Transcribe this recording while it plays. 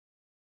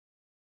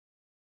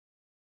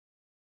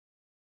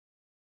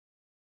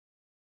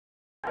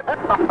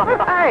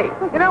Hey,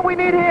 you know what we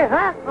need here,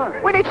 huh?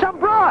 We need some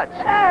broads.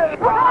 Hey,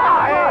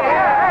 broads!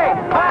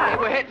 Hey,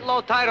 We're hitting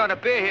low tide on a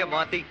beer here,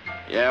 Monty.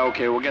 Yeah,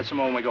 okay, we'll get some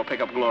more when we go pick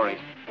up Glory.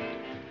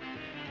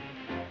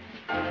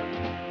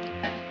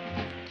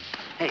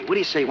 Hey, what do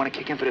you say? You want to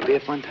kick in for the beer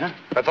fund, huh?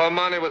 I thought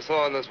Monty was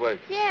throwing this way.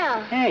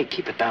 Yeah. Hey,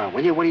 keep it down,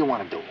 will you? What do you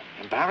want to do?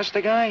 Embarrass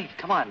the guy?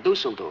 Come on,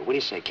 Deuce will do it. What do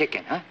you say? Kick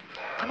in, huh?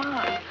 Come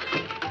on.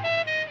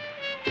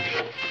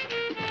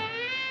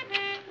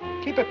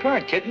 Keep it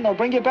current, kitten. I'll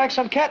bring you back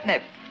some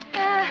catnip.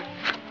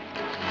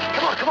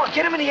 Come on,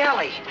 get him in the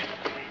alley.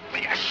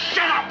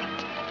 Shut up!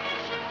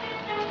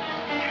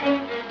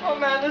 Oh,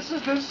 man, this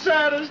is the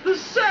saddest.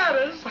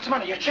 What's the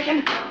matter, you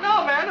chicken?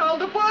 No, man, all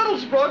the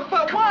bottles broke,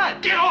 but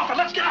what? Get off it.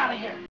 Let's get out of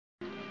here.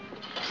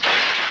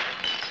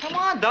 Come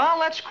on, doll.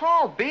 Let's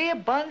crawl. Beer,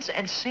 buns,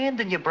 and sand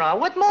in your brow.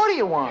 What more do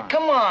you want?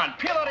 Come on,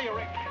 peel out of your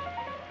ring.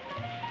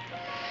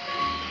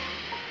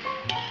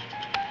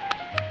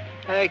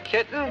 Hey,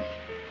 kitten.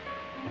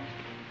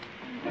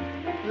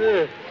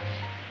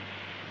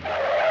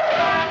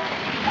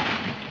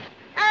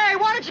 Hey,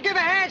 why don't you give a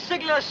hand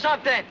signal or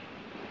something?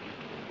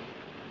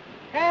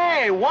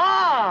 Hey,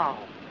 wow.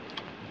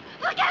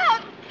 Look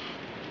out!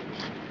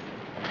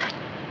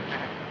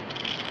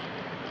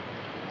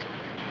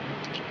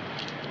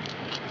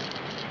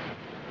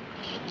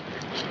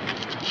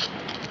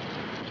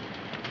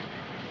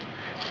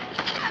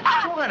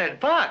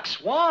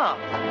 $200. Wow.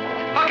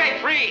 Okay,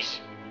 freeze.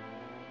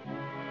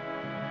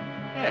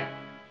 Yeah.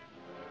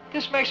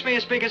 This makes me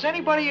as big as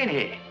anybody in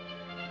here.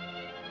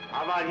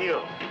 How about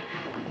you?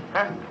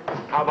 Huh?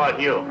 How about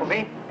you? For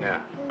me?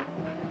 Yeah.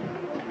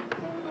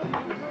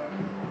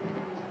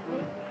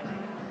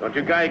 Don't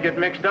you guys get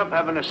mixed up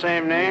having the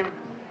same name?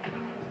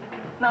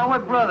 No, we're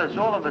brothers,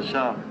 all of us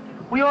are.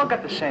 We all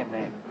got the same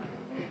name.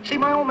 See,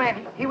 my old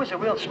man, he was a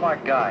real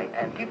smart guy,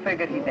 and he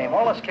figured he'd name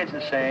all us kids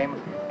the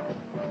same.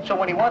 So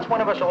when he wants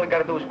one of us, all we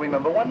gotta do is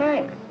remember one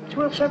name. It's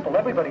real simple.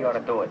 Everybody ought to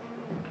do it.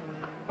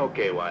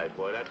 Okay, wise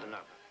boy, that's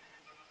enough.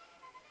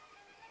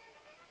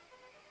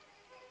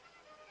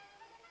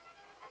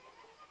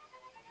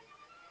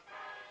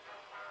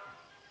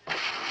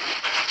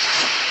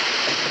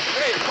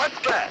 Hey,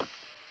 what's that?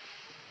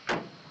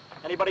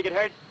 Anybody get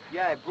hurt?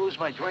 Yeah, I bruised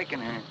my drinking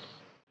hand.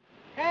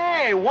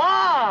 Hey,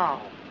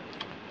 wow!